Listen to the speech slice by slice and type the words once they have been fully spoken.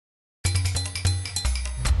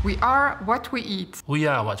We are what we eat. We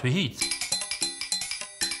are what we eat.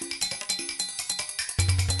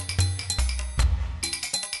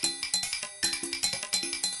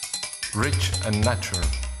 Rich and natural.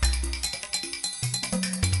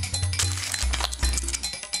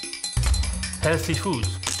 Healthy food.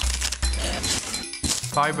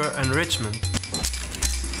 Fiber enrichment.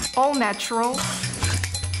 All natural.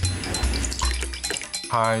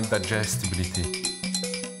 High digestibility.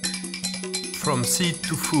 From seed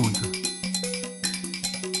to food.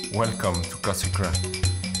 Welcome to Cosucra.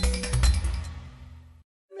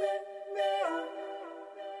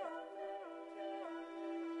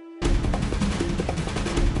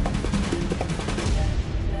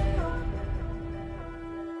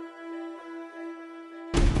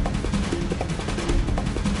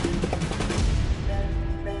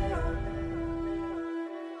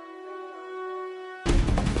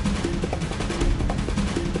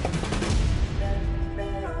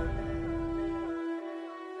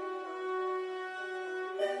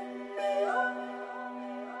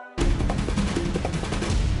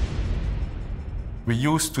 We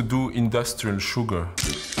used to do industrial sugar.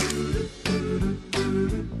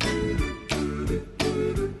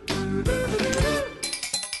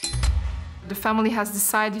 The family has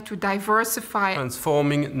decided to diversify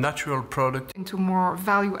Transforming natural product into more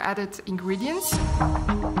value-added ingredients.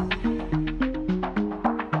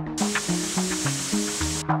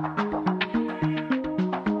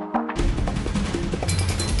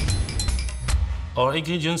 Our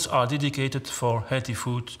ingredients are dedicated for healthy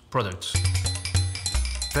food products.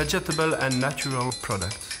 vegetable and natural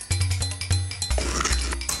products.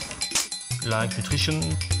 Like nutrition,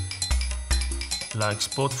 like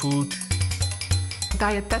sport food.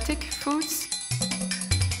 Dietetic foods.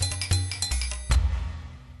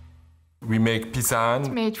 We make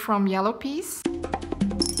pisane. Made from yellow peas.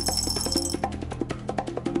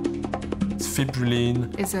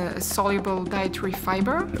 Fibrilline. Is a soluble dietary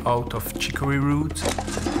fiber. Out of chicory root.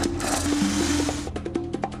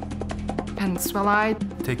 And swalide.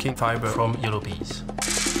 Taking fiber from yellow peas.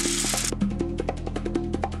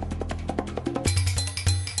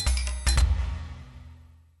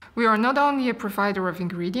 We are not only a provider of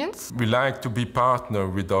ingredients. We like to be partner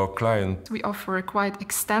with our client. We offer a quite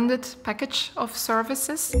extended package of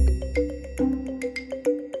services.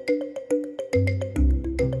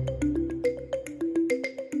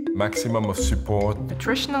 Maximum of support.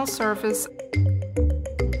 Nutritional service.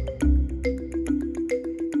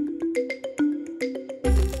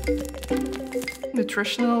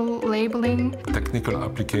 Nutritional labeling. Technical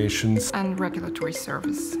applications. And regulatory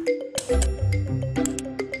service.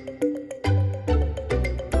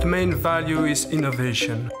 The main value is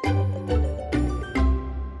innovation.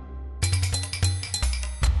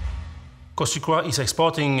 Cosucra is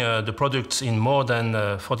exporting the products in more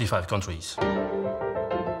than 45 countries.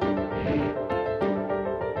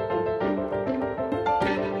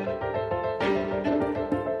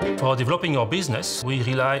 For developing our business, we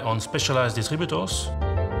rely on specialized distributors.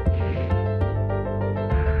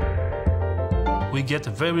 We get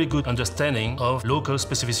a very good understanding of local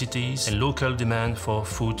specificities and local demand for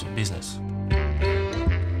food business.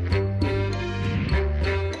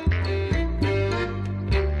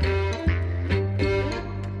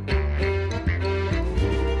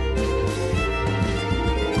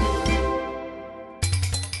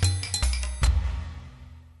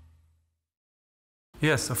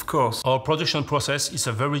 Yes, of course. Our production process is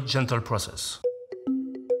a very gentle process.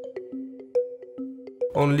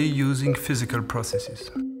 Only using physical processes.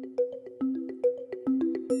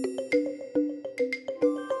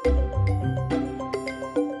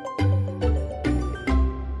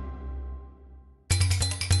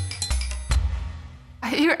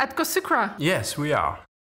 Here at Cosucra? Yes, we are.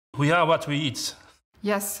 We are what we eat.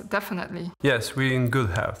 Yes, definitely. Yes, we're in good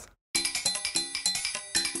health.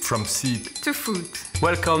 From seed to food.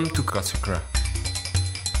 Welcome to Cosucra.